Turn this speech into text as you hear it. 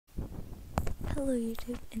Hello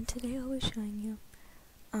YouTube, and today I'll be showing you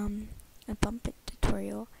a bump it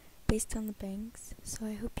tutorial based on the bangs, so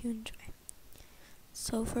I hope you enjoy.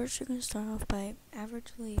 So first you're going to start off by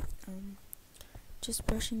averagely just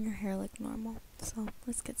brushing your hair like normal. So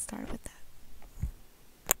let's get started with that.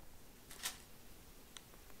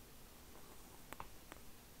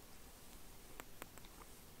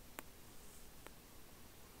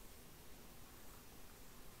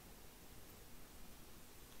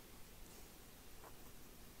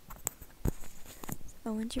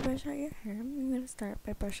 So once you brush out your hair, I'm going to start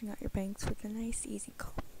by brushing out your bangs with a nice easy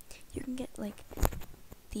comb. You can get like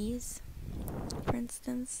these, for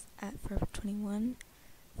instance, at Forever 21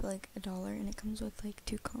 for like $1, and it comes with like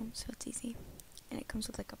 2 combs, so it's easy. And it comes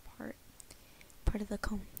with like a part of the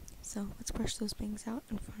comb. So let's brush those bangs out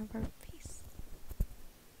in front of our face.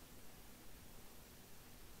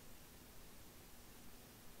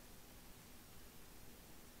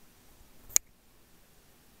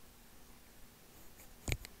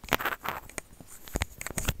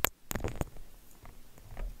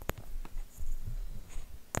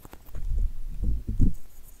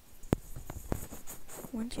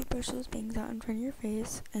 Once you brush those bangs out in front of your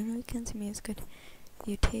face, I know you can't see me as good,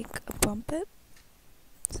 you take a bump it.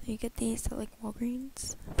 So you get these at like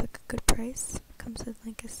Walgreens for like a good price. It comes with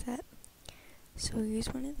like a set. So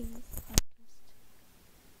use one of these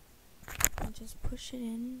and just push it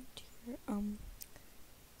in to your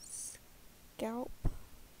scalp like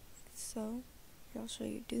so. Here, I'll show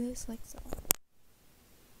you. Do this like so.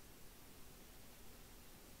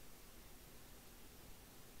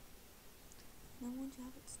 Now once you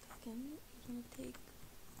have it stuck in, you're gonna take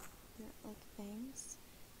your like bangs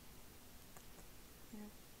and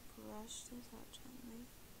brush this out gently,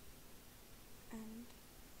 and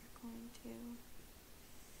you're going to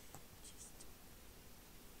just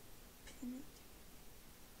pin it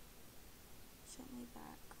gently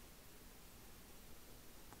back.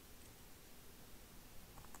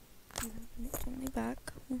 And pin it gently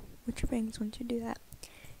back with your bangs once you do that.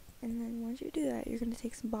 And then once you do that, you're gonna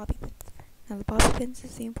take some bobby pins. Now the bobby pins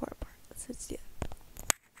is the important part. Let's do it.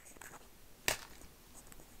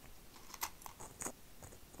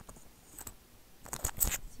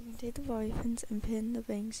 So you can take the bobby pins and pin the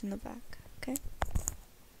bangs in the back, okay?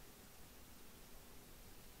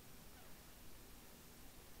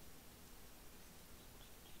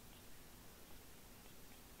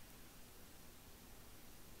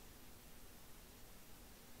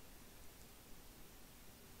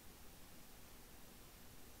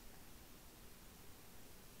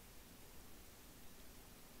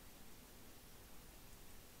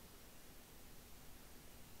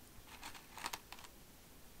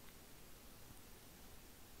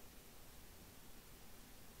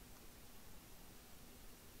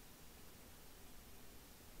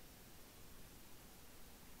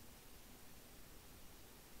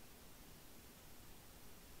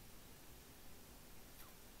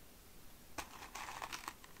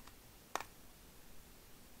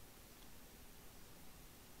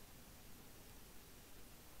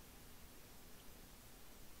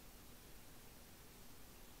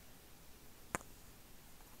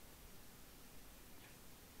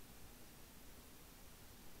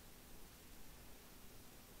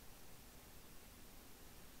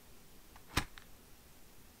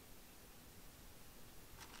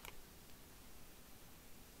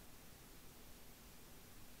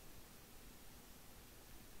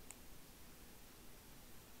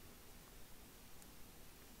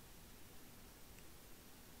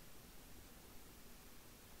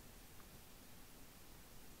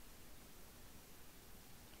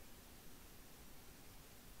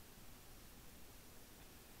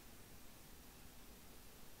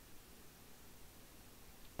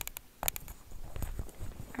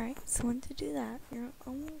 Alright, so once you do that, you're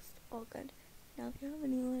almost all good. Now if you have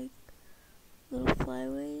any like little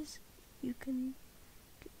flyaways, you can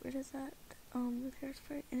get rid of that with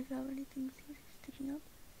hairspray. And if you have anything sticking up,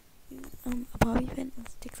 use a bobby pin and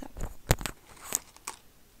stick that back.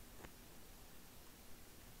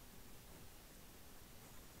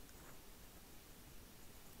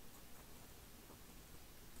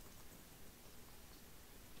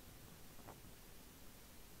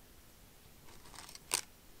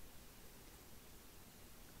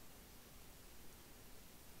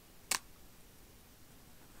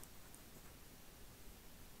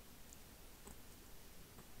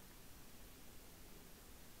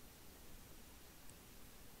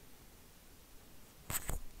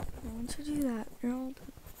 Once you do that, you're all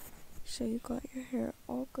done. So you got your hair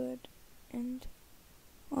all good and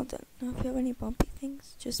all done. Now if you have any bumpy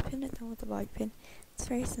things, just pin it down with a bobby pin. It's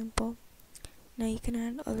very simple. Now you can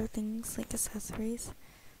add other things like accessories.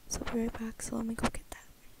 So I'll be right back, so let me go get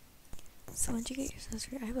that. So once you get your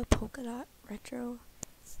accessory, I have a polka dot retro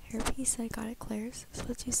hairpiece that I got at Claire's, so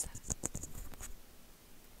let's use that.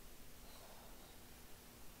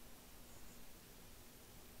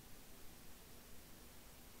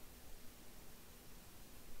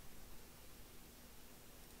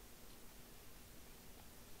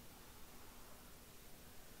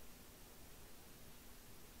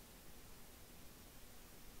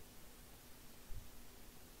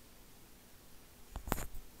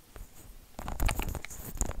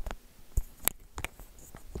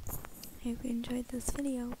 I hope you enjoyed this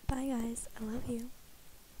video. Bye guys, I love you.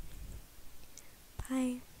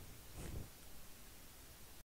 Bye.